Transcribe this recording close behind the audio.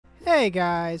Hey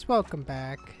guys, welcome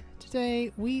back.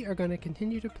 Today we are going to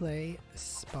continue to play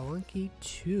Spelunky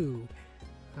 2.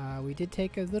 We did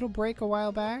take a little break a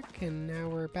while back and now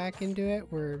we're back into it.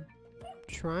 We're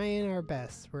trying our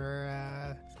best.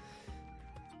 We're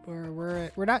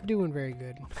not doing very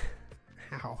good.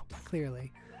 Ow,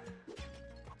 clearly.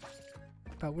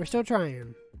 But we're still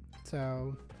trying.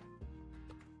 So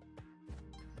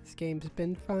this game's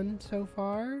been fun so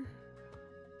far.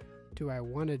 Do I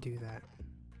want to do that?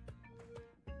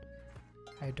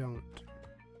 I don't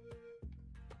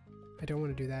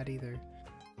want to do that either.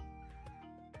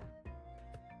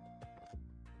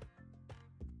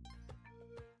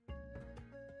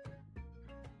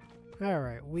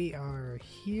 Alright, we are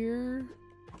here.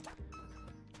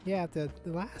 Yeah, the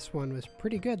last one was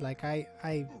pretty good. Like,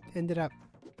 I ended up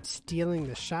stealing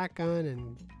the shotgun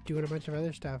and doing a bunch of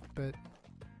other stuff, but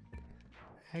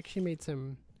I actually made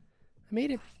some... I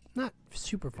made it not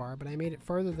super far, but I made it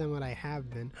further than what I have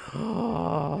been.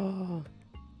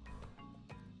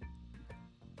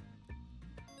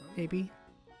 Maybe.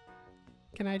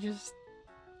 Can I just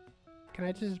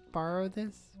borrow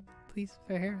this, please?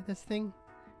 Right here, this thing,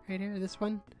 right here, this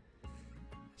one.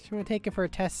 Just want to take it for a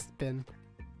test spin.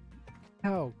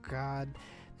 Oh God,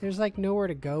 there's like nowhere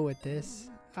to go with this.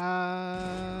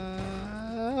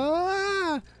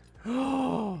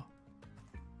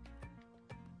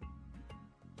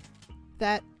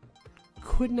 That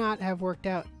could not have worked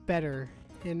out better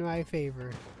in my favor.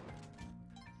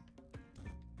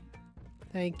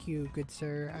 Thank you, good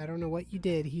sir. I don't know what you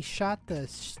did. He shot the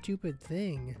stupid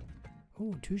thing.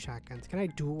 Oh, 2 shotguns. Can I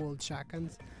dual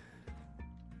shotguns?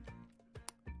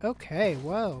 Okay,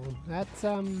 whoa. That's,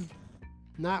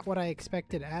 not what I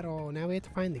expected at all. Now we have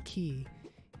to find the key.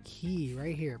 Key,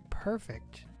 right here.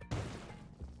 Perfect.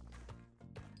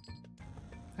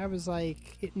 I was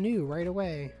like, it knew right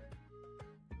away.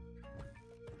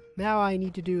 Now all I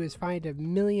need to do is find $1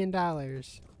 million.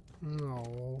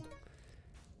 No.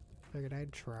 Figured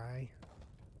I'd try.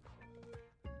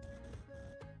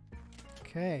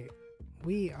 Okay.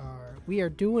 We are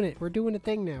doing it. We're doing a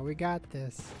thing now. We got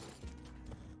this.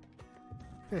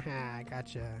 Haha,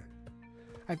 gotcha.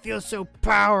 I feel so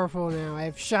powerful now. I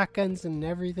have shotguns and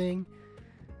everything.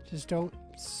 Just don't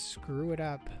screw it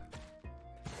up.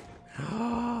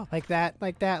 Like that,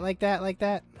 like that, like that, like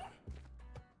that.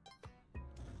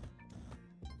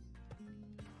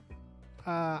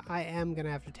 I am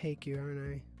gonna have to take you,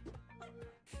 aren't I?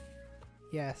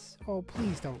 Yes. Oh,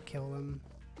 please don't kill him.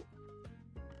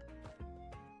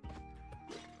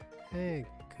 Thank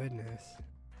goodness.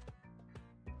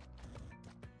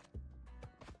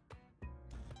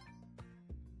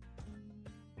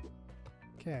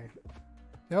 Okay.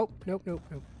 Nope, nope, nope,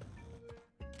 nope.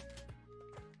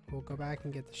 We'll go back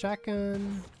and get the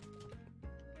shotgun.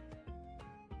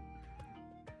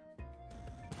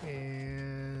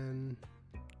 And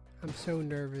I'm so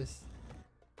nervous.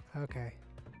 Okay.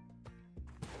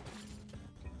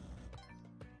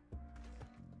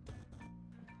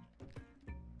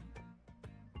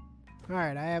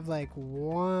 Alright, I have like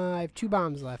I have 2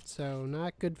 bombs left, so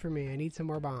not good for me. I need some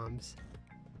more bombs.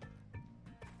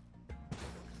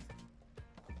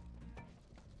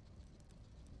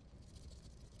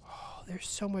 Oh, there's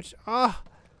so much. Oh,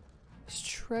 there's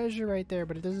treasure right there,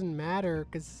 but it doesn't matter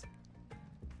because.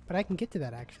 But I can get to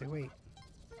that actually. Wait.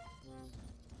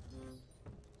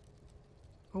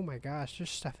 Oh my gosh, there's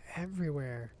stuff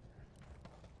everywhere.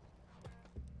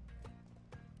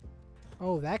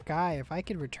 Oh, that guy, if I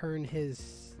could return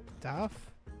his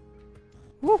stuff.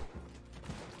 Woo!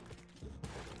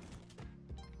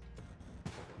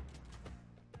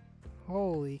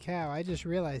 Holy cow, I just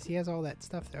realized he has all that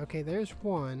stuff there. Okay, there's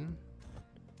one.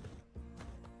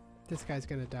 This guy's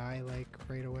gonna die, like,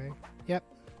 right away. Yep.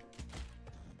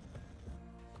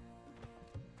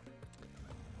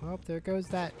 Well, there goes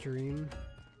that dream.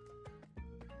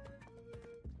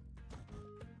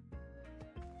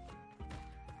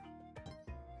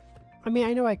 I mean,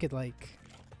 I know I could, like,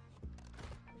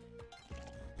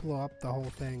 blow up the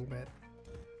whole thing, but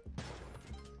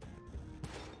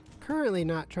currently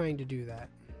not trying to do that.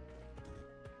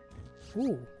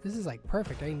 Ooh, this is, like,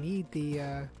 perfect. I need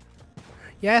the,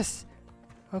 Yes!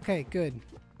 Okay, good.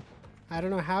 I don't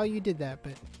know how you did that,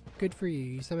 but good for you.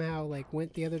 You somehow, like,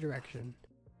 went the other direction.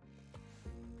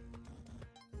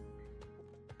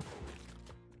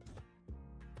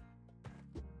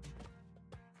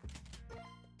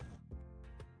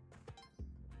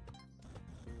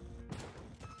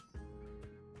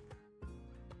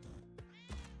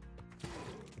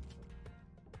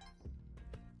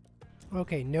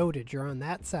 Okay, noted. You're on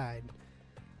that side.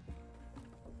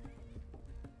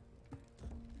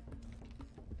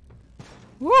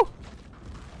 Woo!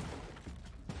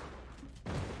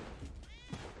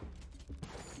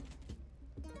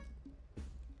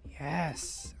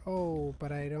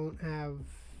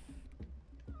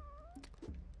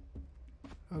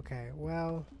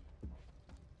 well...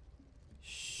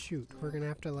 Shoot, we're gonna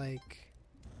have to, like...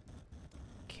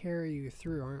 carry you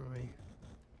through, aren't we?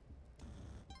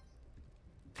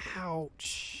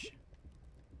 Ouch!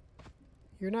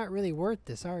 You're not really worth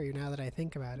this, are you, now that I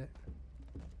think about it?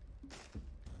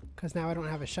 Because now I don't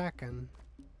have a shotgun.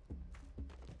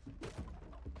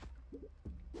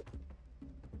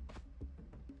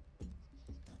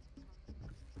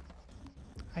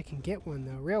 I can get one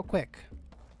though, real quick.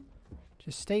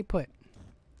 Just stay put.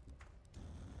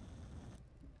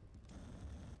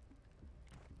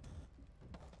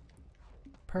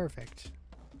 Perfect.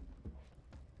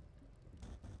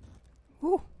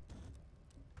 Woo!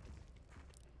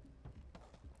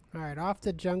 Alright, off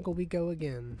the jungle we go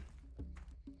again.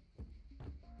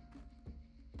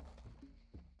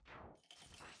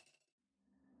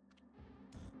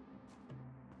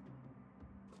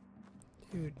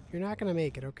 Dude, you're not gonna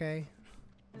make it, okay?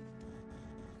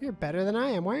 You're better than I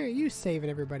am. Why aren't you saving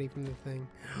everybody from the thing?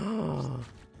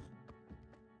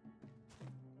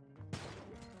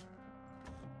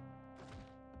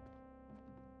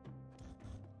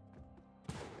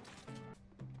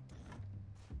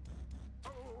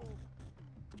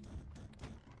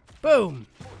 Boom!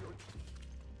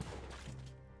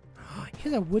 He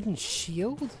has a wooden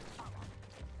shield?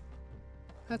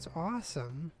 That's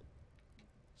awesome.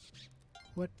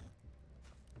 What?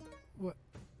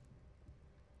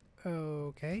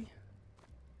 Okay.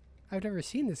 I've never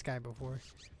seen this guy before.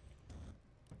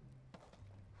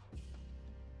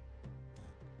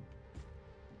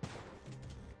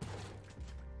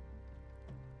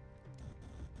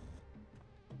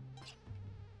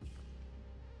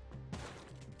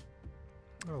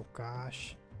 Oh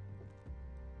gosh.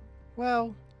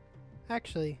 Well,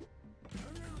 actually,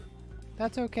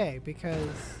 that's okay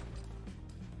because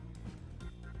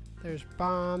there's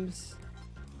bombs.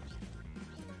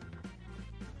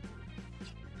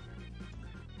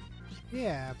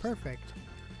 Yeah, perfect.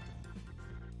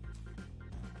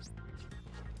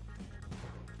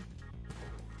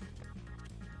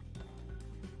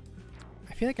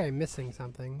 I feel like I'm missing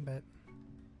something, but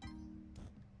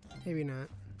maybe not.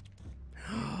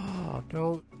 Oh,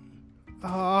 don't.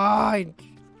 Oh,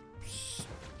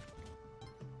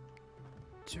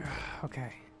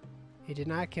 okay. He did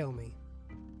not kill me.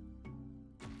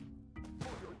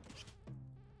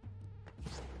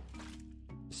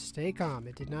 Stay calm.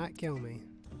 It did not kill me.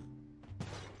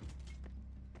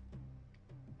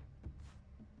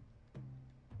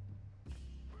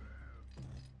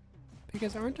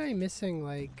 Because aren't I missing,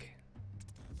 like...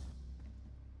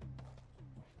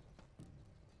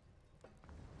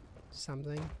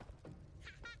 something?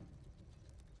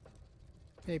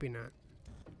 Maybe not.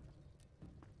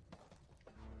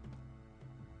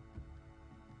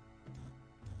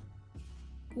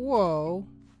 Whoa.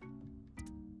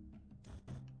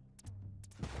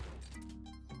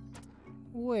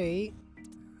 Wait.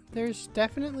 There's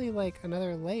definitely like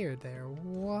another layer there.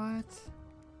 What?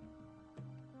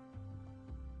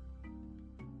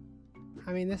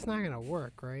 I mean, that's not gonna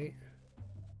work, right?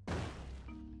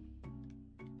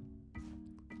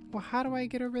 Well, how do I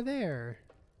get over there?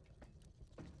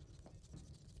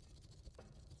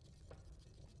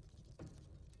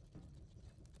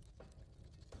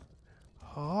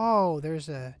 Oh, there's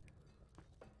a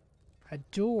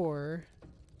door.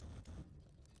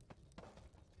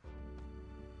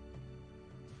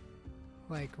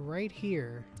 Like right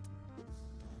here.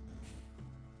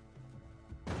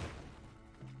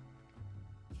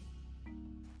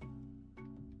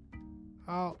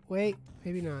 Oh, wait,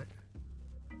 maybe not.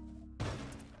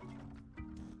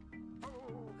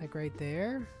 Like right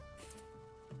there?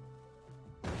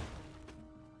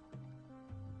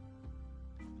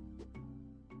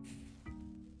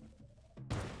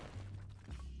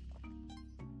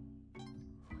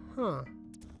 Huh.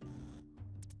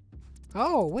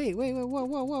 Oh, wait, whoa, whoa,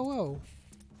 whoa, whoa.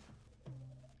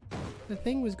 The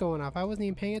thing was going off. I wasn't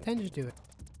even paying attention to it.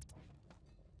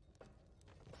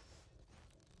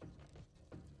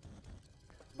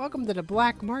 Welcome to the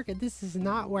black market. This is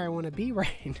not where I want to be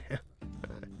right now.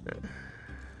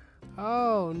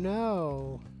 Oh,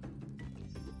 no.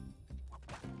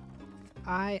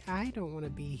 I don't want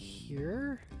to be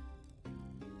here.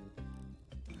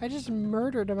 I just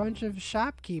murdered a bunch of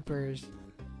shopkeepers.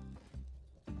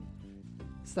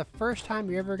 It's the first time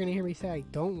you're ever going to hear me say I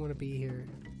don't want to be here.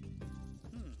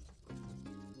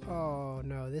 Oh,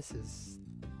 no, this is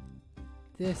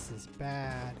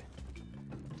bad.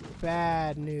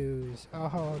 Bad news.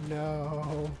 Oh,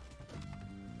 no.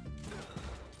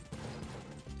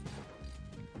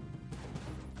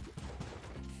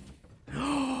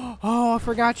 Oh, I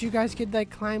forgot you guys could,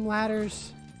 like, climb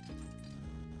ladders.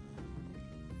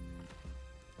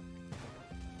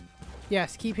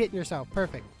 Yes, keep hitting yourself.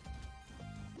 Perfect.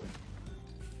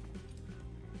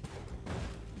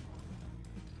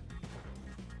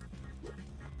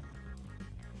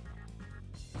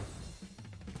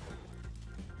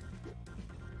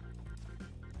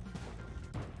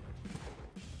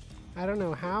 I don't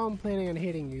know how I'm planning on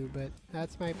hitting you, but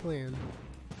that's my plan.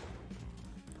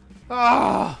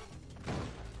 Oh!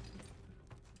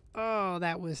 Oh,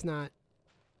 that was not...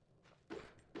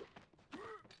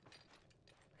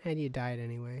 And you died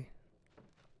anyway.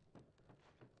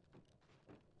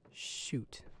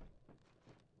 Shoot.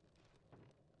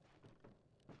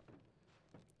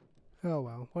 Oh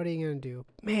well, what are you gonna do?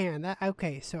 Man, that...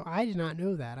 Okay, so I did not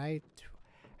know that.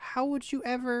 How would you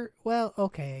ever... Well,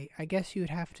 okay, I guess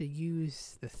you'd have to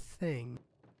use the thing.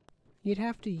 You'd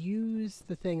have to use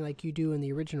the thing like you do in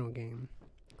the original game.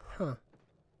 Huh.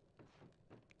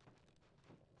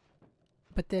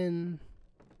 But then...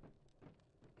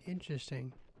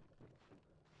 Interesting.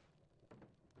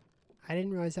 I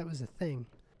didn't realize that was a thing.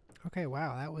 Okay,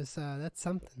 wow, that was, that's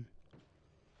something.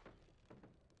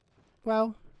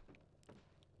 Well...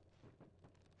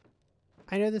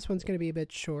 I know this one's gonna be a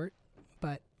bit short,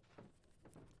 but...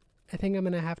 I think I'm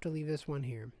gonna have to leave this one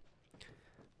here.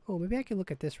 Oh, maybe I can look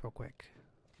at this real quick.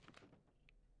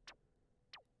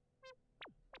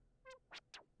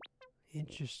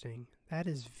 Interesting. That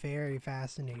is very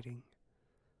fascinating.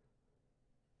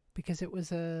 Because it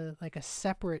was like a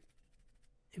separate...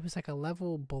 It was like a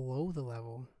level below the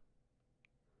level.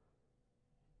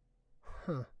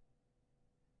 Huh.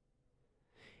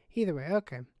 Either way,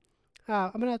 okay.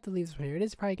 I'm gonna have to leave this one here. It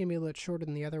is probably gonna be a little shorter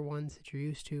than the other ones that you're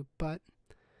used to, but...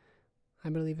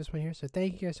 I'm going to leave this one here. So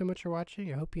thank you guys so much for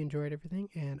watching. I hope you enjoyed everything.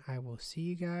 And I will see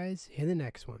you guys in the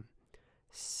next one.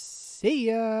 See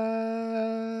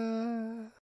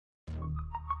ya!